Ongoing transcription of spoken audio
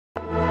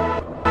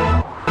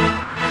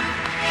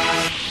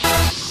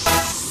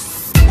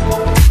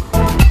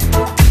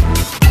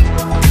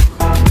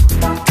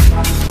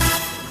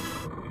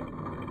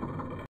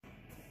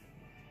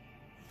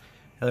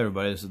Hello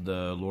everybody, this is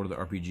the Lord of the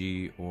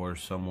RPG, or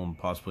some will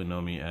possibly know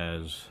me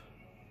as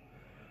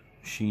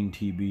Sheen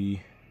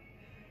TB.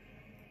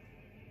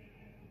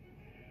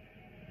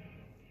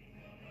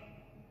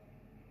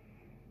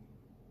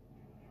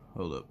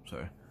 Hold up,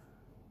 sorry.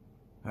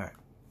 Alright.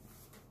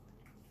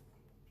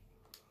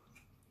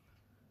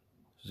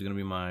 This is going to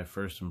be my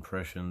first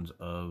impressions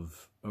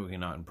of, okay,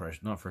 not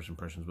first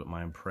impressions, but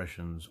my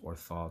impressions or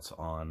thoughts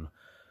on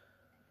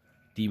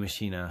Die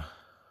Maschine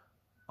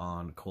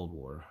on Cold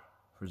War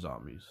for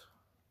zombies.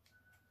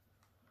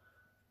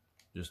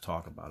 Just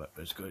talk about it,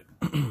 basically.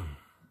 So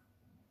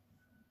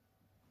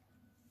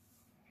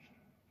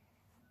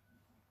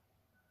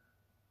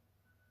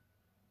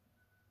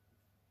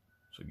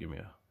give me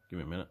a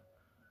minute.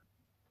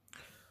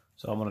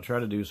 So I'm gonna try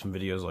to do some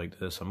videos like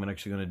this. I'm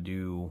actually gonna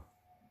do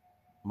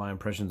my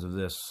impressions of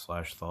this /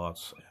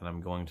 thoughts, and I'm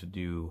going to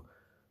do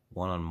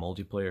one on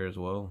multiplayer as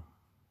well,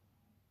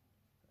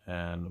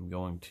 and I'm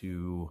going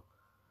to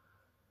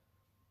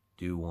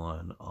do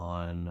one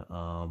on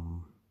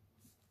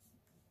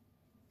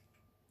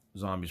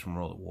zombies from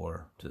World at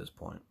War to this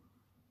point.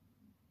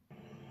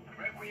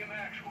 Requiem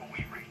Actual,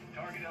 we've reached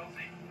target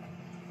LZ.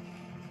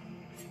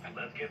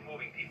 Let's get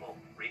moving, people.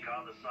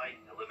 Recon the site,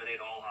 eliminate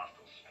all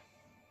hostiles.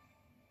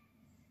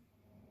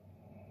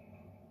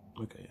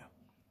 Okay, yeah.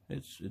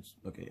 It's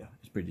okay, yeah.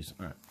 It's pretty decent.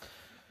 Alright.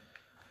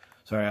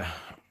 Sorry,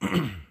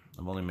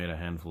 I've only made a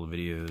handful of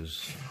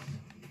videos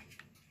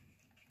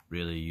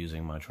really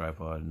using my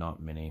tripod, not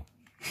many.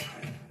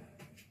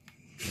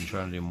 Been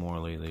trying to do more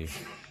lately.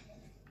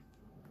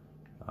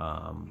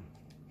 I'm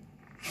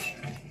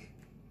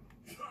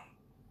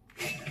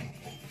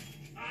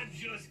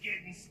just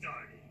getting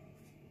started.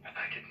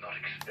 I did not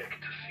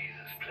expect to see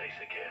this place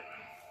again.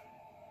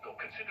 Though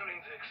considering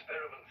the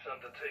experiments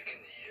undertaken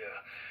here,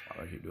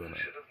 I keep doing I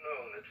that. should have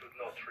known it would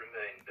not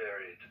remain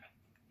buried.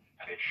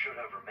 It should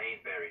have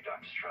remained buried,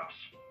 Dr. Strauss.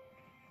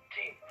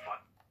 Team, fight.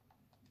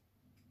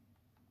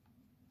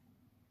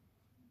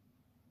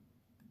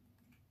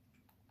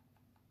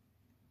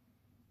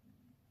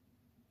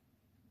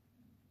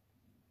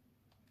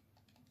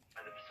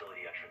 And the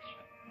facility entrance.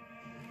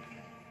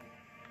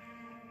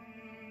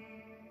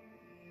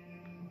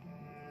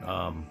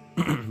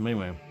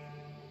 Anyway,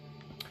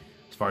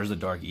 as far as the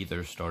Dark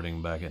Ether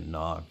starting back at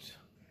Noct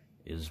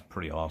is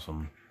pretty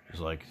awesome. It's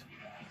like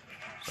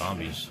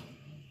zombies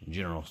in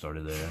general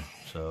started there,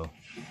 so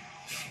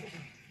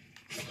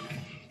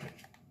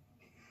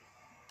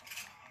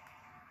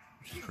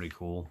which is pretty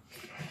cool.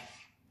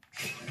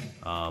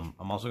 I'm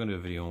also gonna do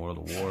a video on World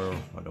of War,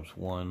 Black Ops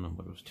 1,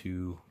 Black Ops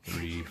 2,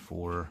 3,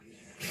 4,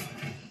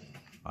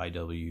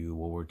 IW,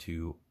 World War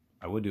 2.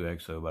 I would do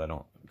EXO, but I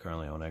don't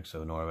currently own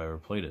EXO, nor have I ever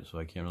played it, so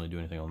I can't really do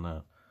anything on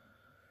that.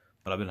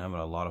 But I've been having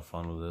a lot of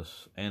fun with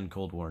this, and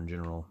Cold War in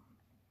general.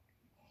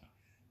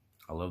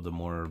 I love the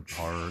more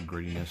horror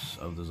grittiness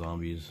of the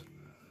zombies.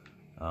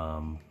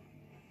 And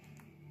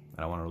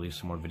I want to release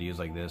some more videos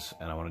like this,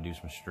 and I want to do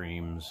some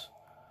streams.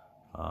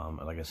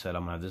 Like I said,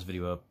 I'm going to have this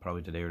video up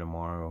probably today or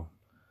tomorrow.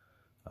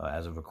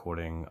 As of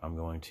recording, I'm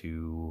going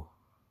to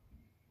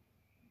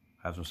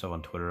have some stuff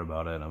on Twitter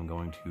about it. I'm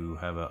going to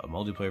have a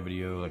multiplayer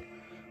video, like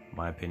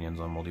my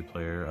opinions on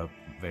multiplayer, up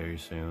very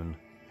soon.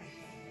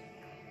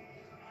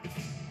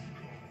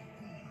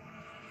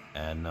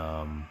 And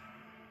I'm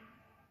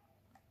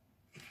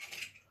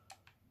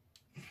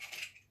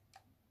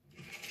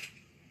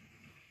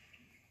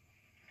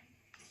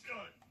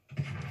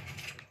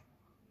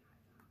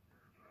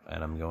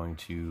going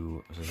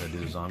to, as I said, do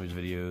the zombies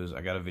videos.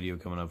 I got a video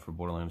coming up for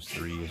Borderlands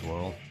 3 as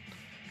well.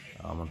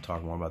 I'm going to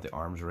talk more about the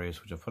arms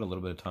race, which I've put a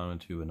little bit of time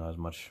into, but not as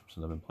much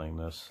since I've been playing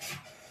this.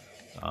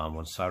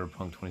 When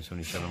Cyberpunk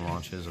 2077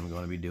 launches, I'm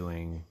going to be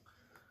doing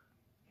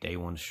day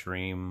one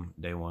stream,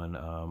 day one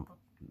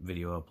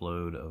video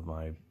upload of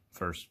my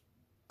first,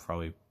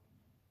 probably,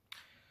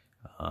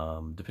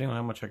 depending on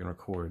how much I can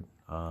record,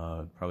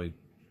 probably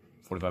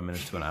 45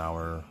 minutes to an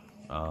hour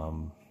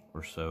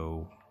or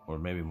so, or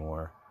maybe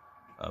more,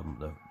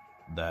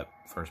 that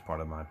first part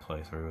of my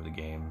playthrough of the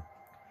game.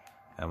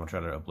 And I'm going to try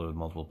to upload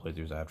multiple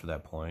playthroughs after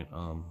that point,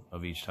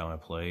 of each time I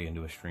play, and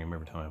do a stream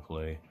every time I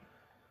play,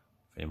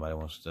 if anybody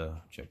wants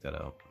to check that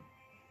out.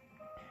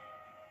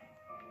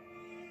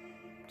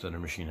 It's under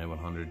Machine Head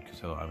 100,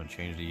 because I haven't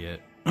changed it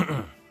yet.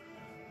 I'm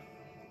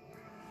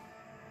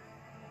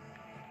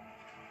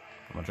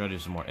going to try to do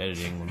some more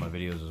editing with my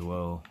videos as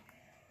well.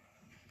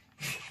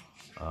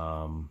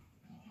 I've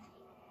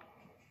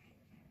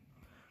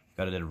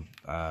got another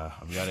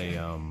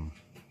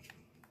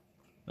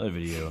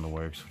video in the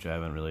works, which I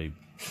haven't really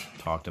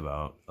talked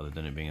about, other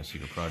than it being a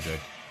secret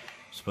project.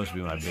 It's supposed to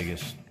be my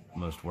biggest,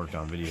 most worked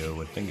on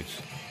video. I think it's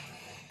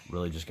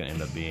really just going to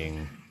end up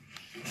being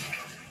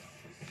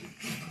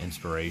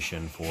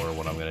inspiration for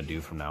what I'm going to do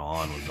from now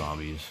on with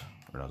zombies,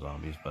 or not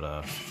zombies,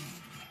 but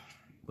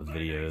with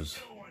videos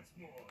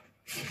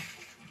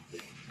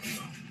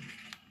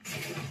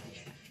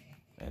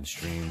and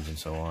streams and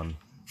so on.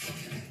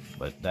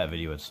 But that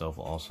video itself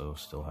will also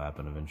still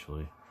happen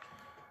eventually.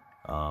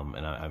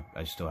 And I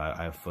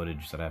have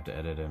footage that I have to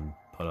edit and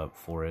put up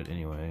for it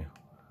anyway.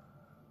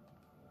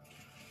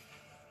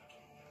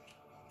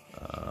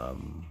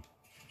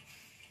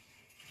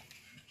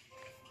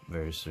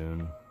 very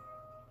soon.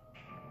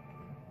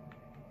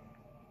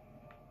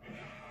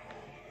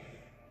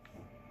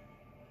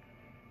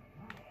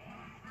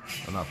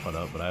 I'm not put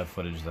up, but I have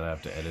footage that I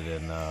have to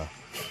edit and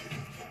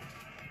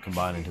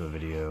combine into a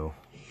video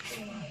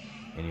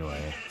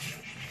anyway.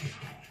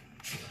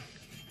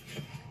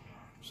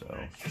 So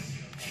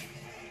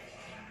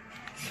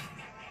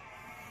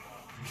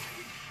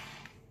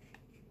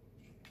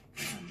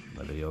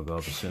my video will go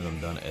up as soon as I'm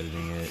done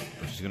editing it,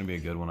 which is going to be a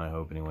good one, I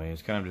hope anyway.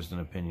 It's kind of just an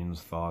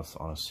opinions, thoughts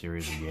on a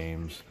series of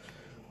games,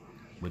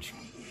 which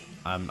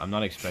I'm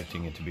not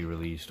expecting it to be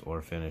released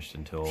or finished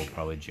until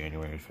probably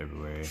January or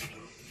February.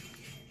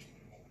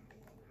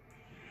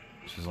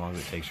 Just as long as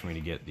it takes for me to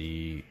get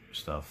the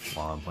stuff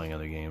while I'm playing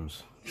other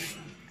games.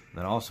 And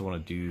then I also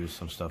want to do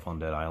some stuff on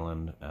Dead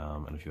Island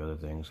and a few other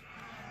things.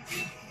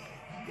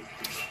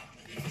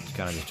 It's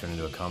kind of just turned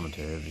into a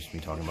commentary of just me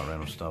talking about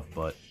random stuff,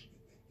 but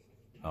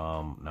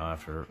now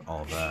after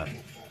all of that,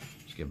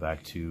 let's get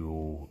back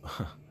to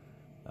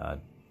Die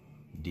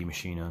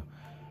Maschine,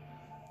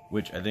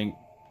 which I think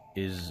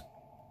is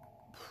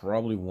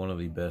probably one of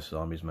the best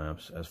zombies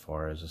maps as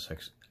far as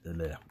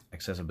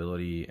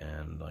accessibility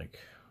and like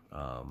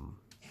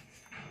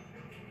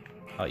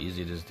how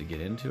easy it is to get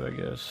into, I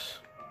guess.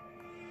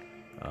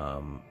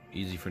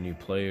 Easy for new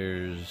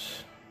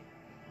players.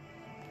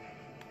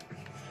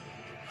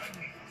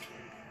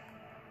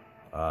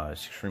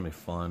 It's extremely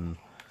fun.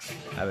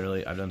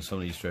 I've done some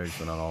of the Easter eggs,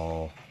 but not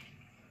all.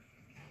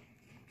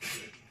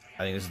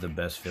 I think this is the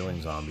best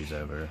feeling zombies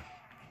ever.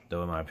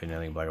 Though in my opinion,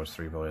 I think Black Ops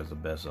 3 probably has the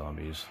best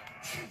zombies.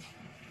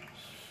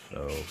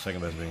 So,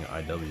 second best being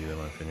IW in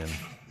my opinion.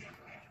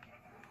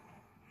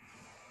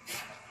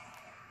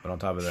 But on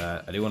top of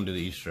that, I do want to do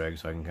the Easter egg,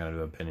 so I can kind of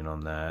do an opinion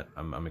on that.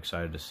 I'm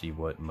excited to see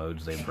what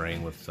modes they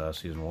bring with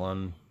Season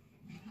 1.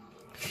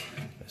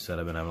 I said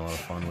I've been having a lot of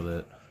fun with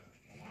it.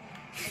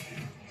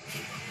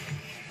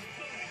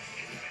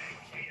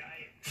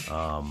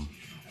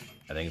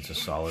 I think it's a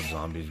solid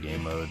zombies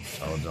game mode,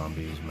 solid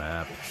zombies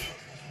map.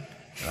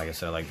 And like I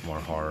said, I like more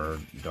horror,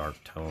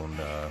 dark-toned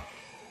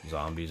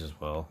zombies as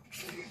well.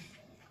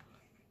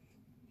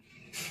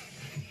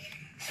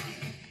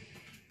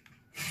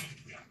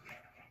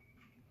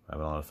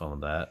 Having a lot of fun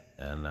with that,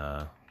 and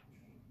the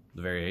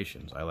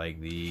variations. I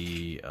like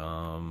the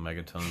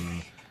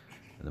Megaton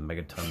and the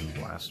Megaton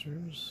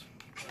blasters.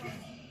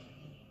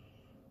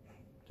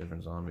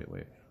 Different zombie.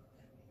 Wait.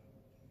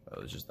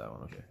 Oh, it's just that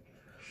one. Okay.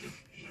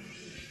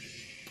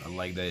 I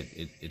like that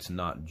it's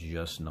not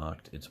just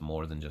knocked. It's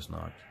more than just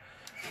knocked.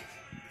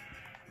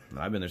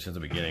 I've been there since the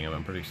beginning.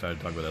 I'm pretty excited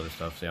to talk about other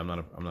stuff. See, I'm not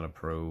a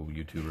pro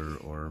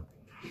YouTuber or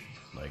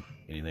like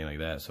anything like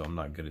that, so I'm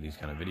not good at these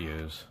kind of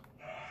videos.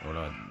 I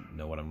don't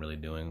know what I'm really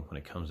doing when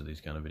it comes to these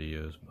kind of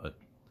videos, but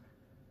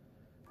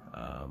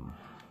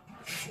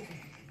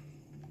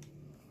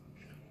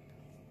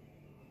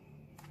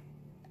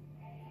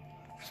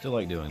still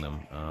like doing them,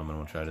 and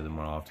we'll try to do them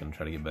more often,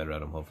 try to get better at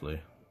them,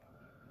 hopefully.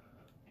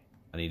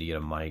 I need to get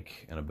a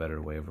mic and a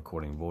better way of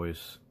recording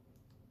voice.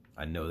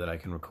 I know that I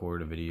can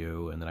record a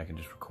video, and then I can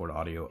just record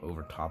audio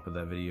over top of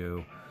that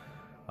video.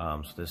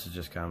 So this is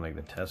just kind of like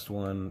the test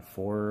one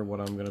for what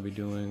I'm going to be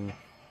doing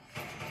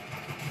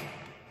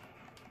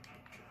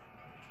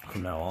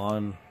from now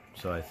on.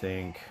 So I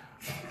think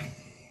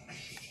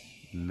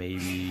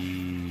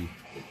maybe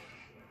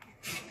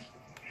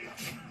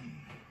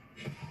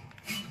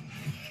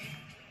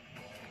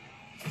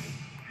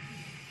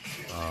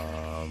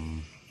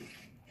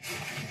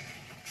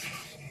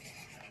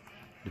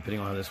depending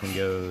on how this one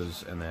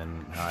goes and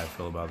then how I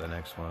feel about the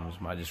next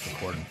ones, might just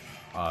record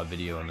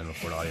video and then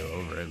record audio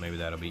over it. Maybe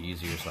that'll be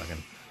easier, so I can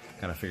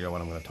kind of figure out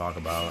what I'm going to talk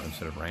about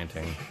instead of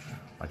ranting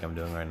like I'm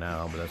doing right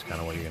now. But that's kind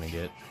of what you're going to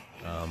get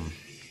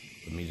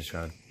with me just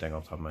trying to think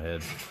off the top of my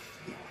head.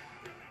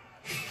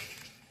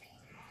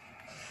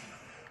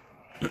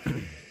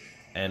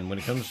 And when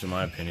it comes to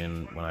my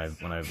opinion, when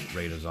I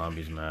rate a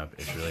zombies map,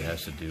 it really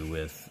has to do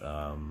with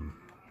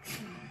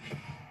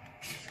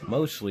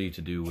mostly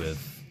to do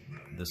with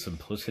the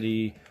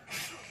simplicity,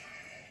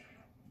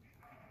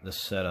 the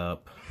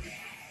setup,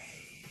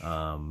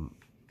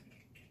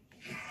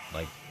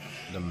 like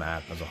the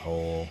map as a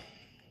whole.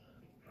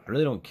 I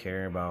really don't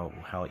care about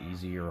how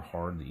easy or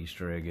hard the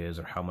Easter egg is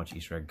or how much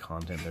Easter egg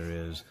content there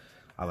is.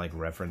 I like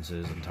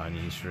references and tiny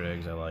Easter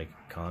eggs. I like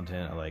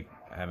content. I like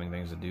having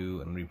things to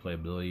do and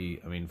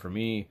replayability. I mean, for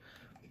me,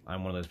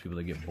 I'm one of those people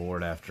that get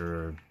bored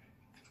after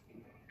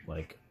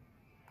like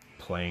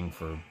playing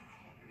for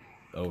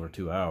over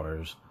 2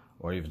 hours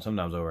or even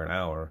sometimes over an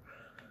hour.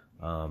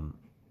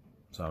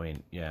 So I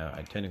mean, yeah,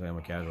 technically I'm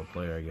a casual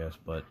player, I guess,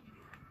 but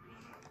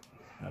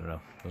I don't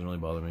know, it doesn't really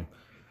bother me.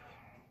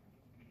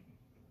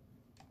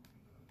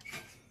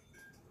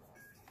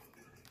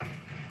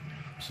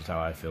 This is how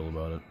I feel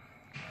about it.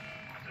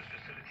 This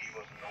facility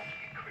was not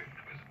equipped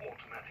with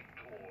automatic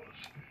doors.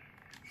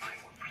 I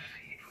will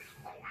proceed with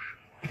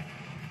caution.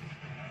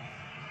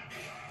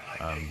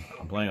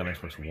 I'm playing on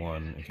Xbox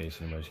One, in case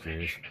anybody's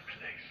curious.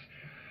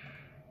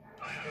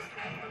 I heard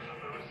rumors of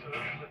the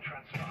research that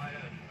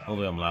transpired.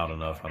 Hopefully I'm loud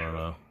enough, I don't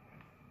know.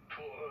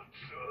 Towards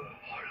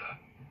Horla,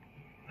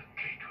 the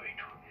gateway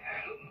to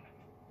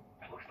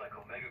hell. Looks like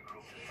Omega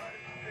Group decided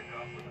to pick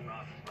up with the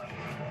Nazis left.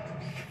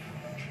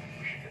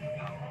 We should get the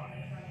power on.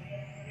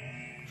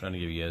 Trying to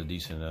give you guys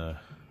decent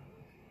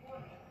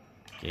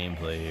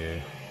gameplay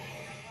here.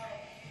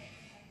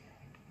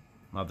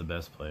 Not the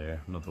best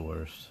player, not the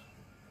worst.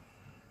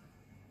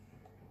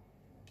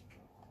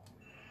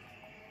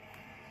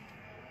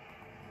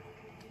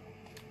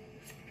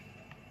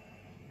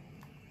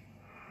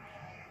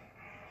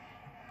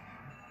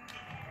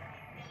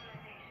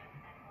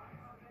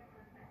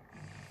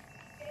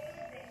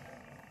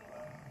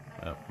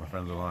 Oh, my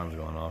friend's alarm's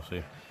going off.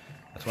 See,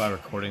 that's why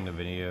recording the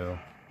video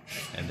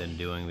and then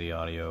doing the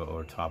audio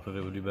over top of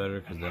it would be better,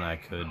 because then I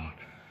could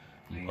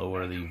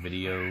lower the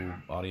video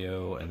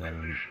audio, and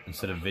then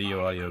instead of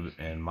video audio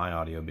and my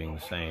audio being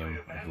the same,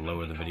 I could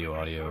lower the video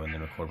audio and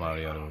then record my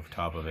audio over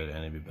top of it, and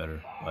it'd be better.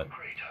 But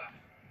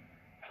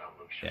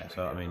yeah,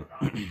 so I mean,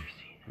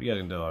 you guys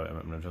can tell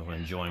I'm definitely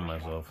enjoying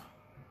myself.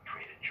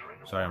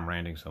 Sorry I'm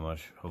ranting so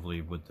much.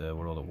 Hopefully with the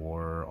World at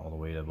War all the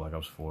way to Black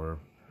Ops 4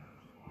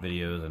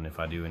 videos, and if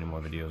I do any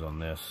more videos on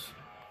this,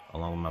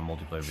 along with my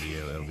multiplayer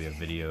video, it'll be a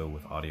video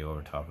with audio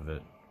over top of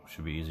it.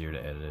 Should be easier to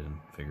edit and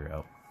figure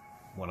out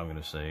what I'm going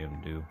to say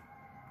and do.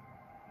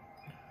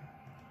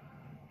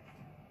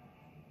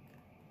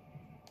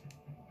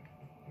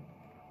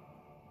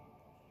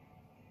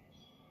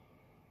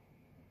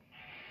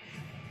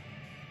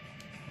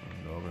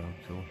 Go over,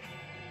 cool.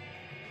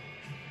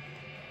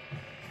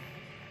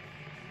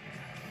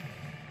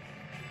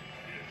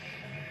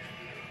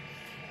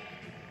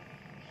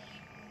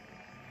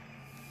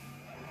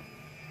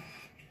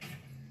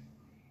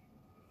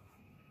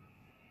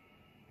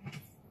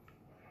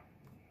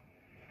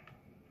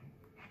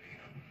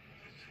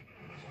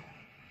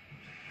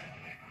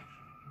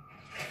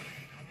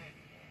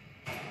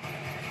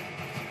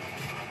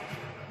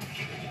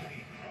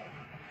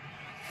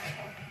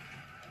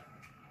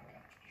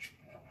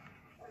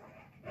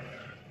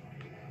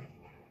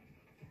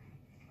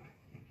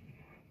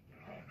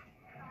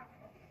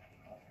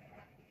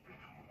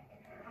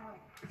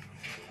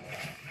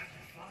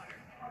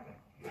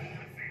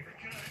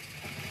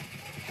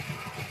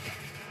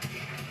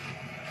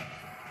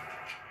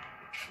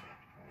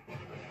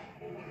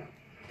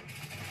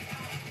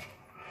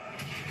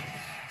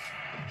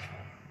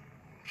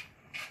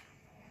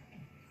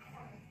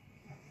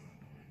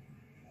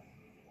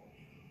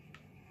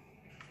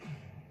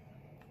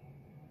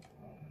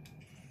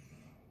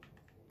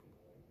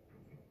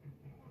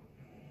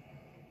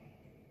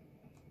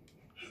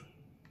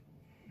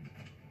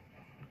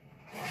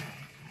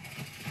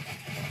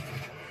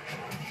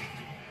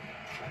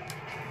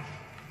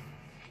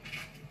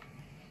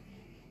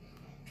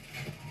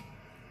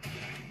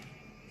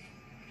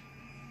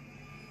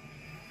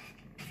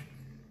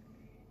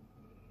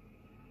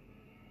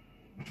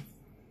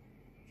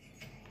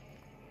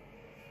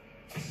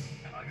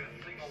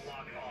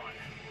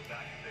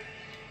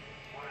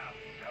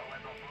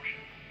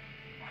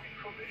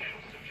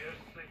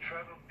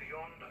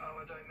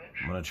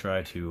 I'm gonna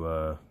try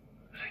to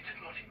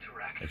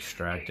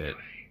extract it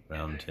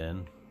around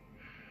 10.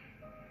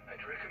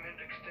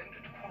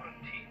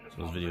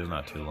 So this video is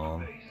not too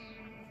long.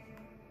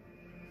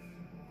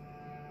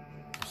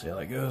 See how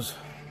that goes.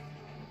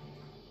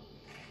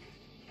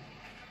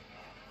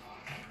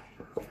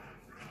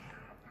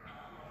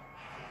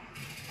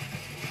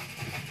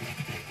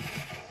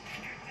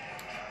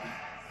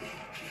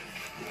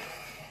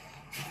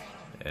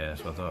 Yeah,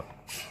 that's what I thought.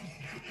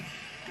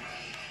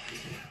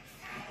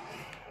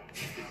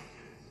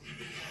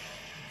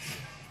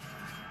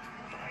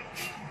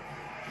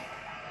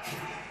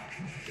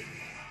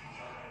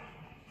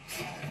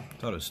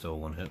 Thought it was still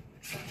one hit.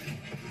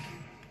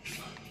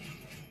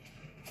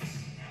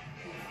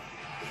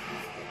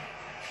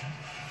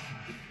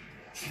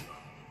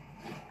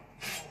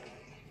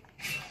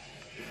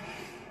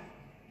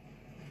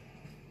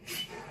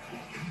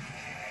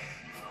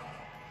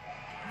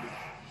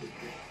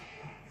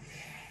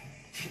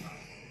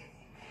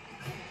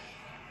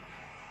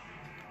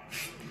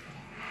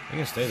 I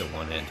can stay the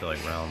one hit until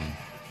like round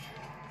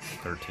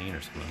 13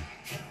 or something.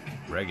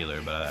 Regular,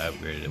 but I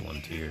upgraded it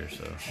one tier,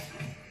 so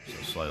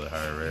it's a slightly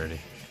higher rarity.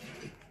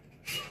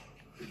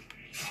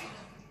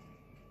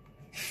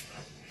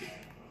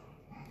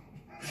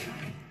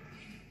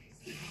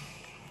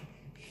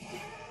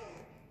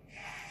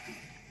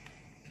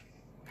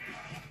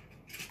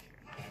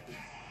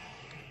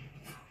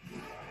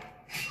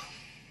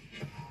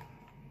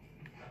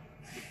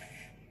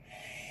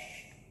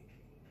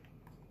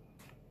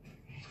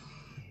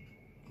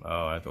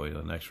 Oh, I have to wait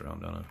till the next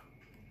round, don't I?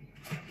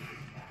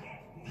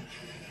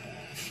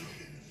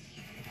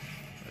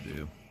 I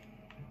do.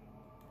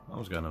 I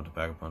almost got enough to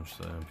Pack-a-Punch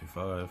the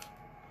MP5. If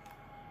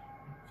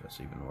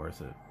that's even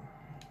worth it.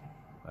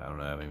 I don't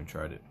know, I haven't even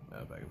tried it.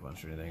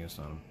 Pack-a-Punch or anything. It's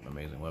not an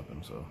amazing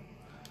weapon, so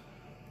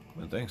I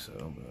wouldn't think so,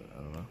 but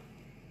I don't know.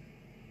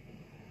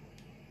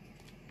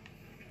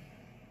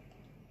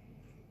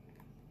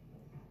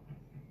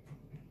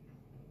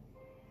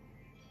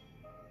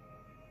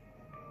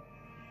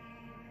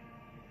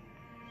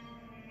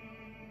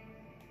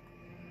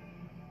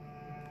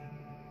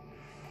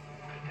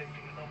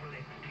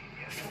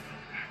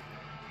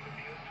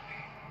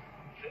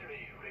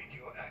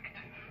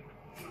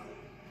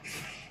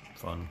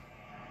 fun.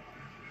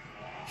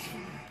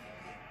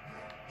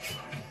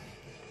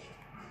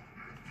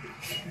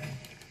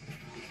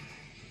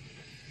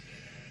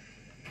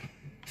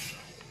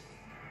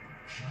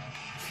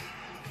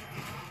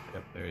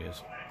 Yep, there he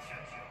is.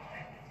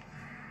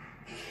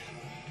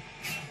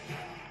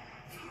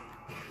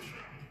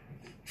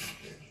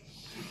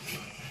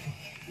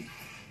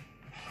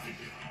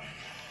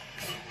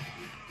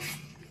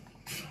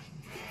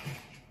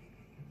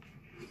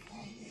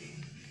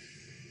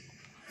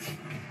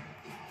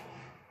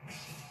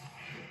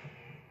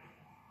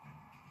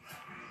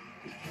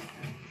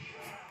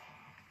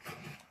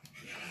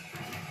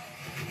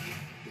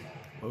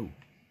 Whoa.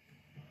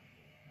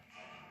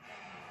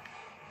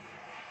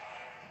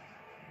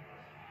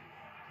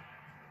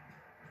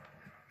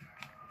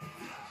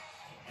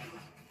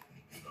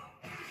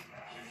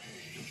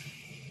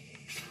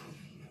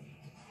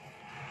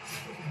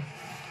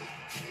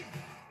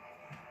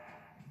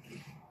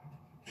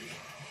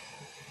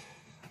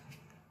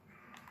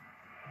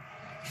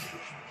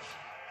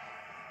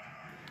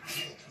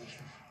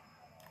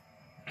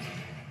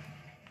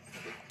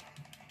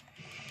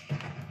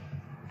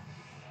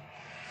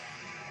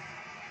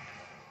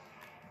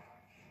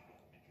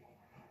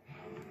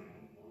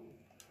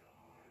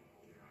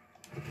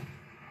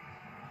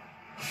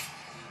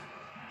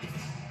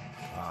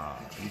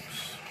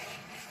 Oops.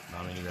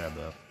 Not mean to grab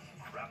that.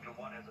 Raptor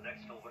 1 has an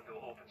exfil window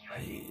open, Strike.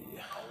 Hey.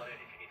 Call it in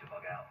if you need to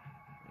bug out.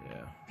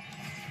 Yeah.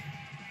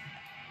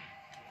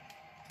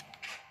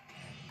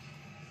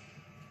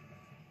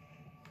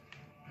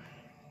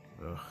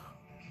 Ugh.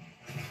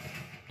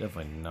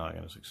 Definitely not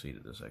going to succeed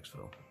at this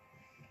exfil.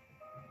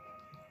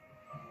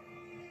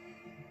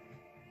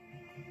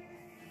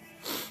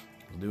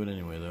 We'll do it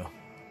anyway, though.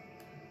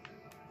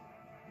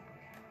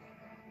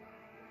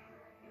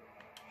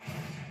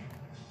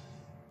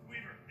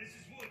 Weaver, this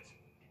is Woods.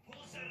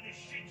 Pull us out of this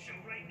shit show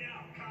right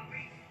now.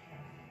 Copy?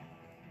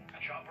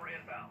 Chopper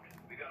inbound.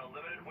 We got a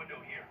limited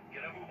window here.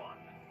 Get a move on.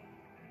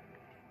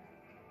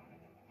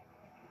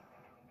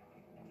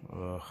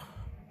 Ugh.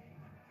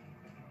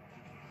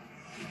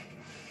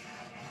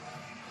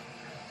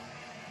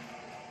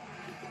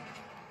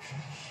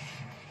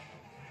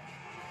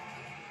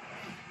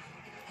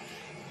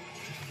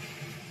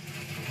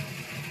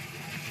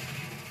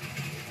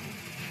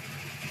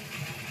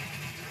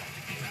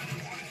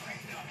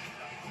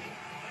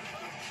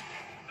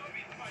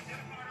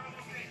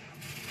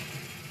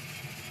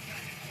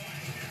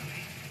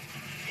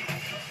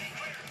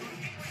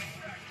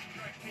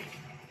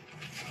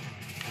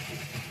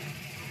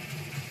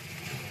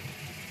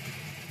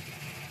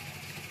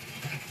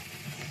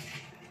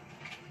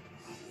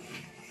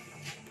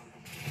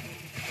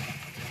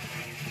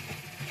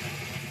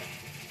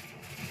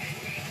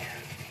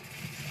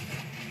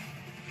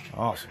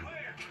 Awesome.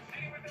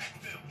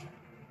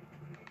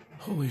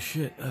 Holy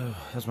shit.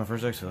 That's my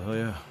first exfil. Hell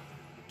yeah.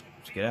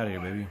 Let's get out of here,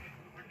 baby.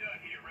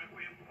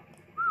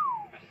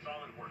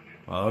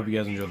 Well, I hope you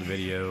guys enjoyed the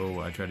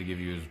video. I tried to give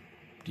you as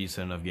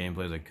decent enough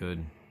gameplay as I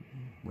could.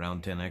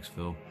 Round 10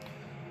 exfil.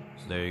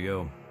 So there you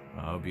go.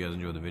 I hope you guys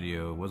enjoyed the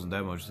video. It wasn't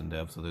that much in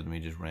depth other than me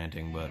just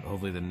ranting, but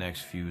hopefully the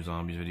next few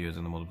zombies videos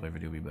and the multiplayer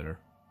video will be better.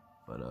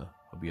 But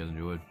hope you guys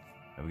enjoyed.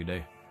 Have a good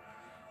day.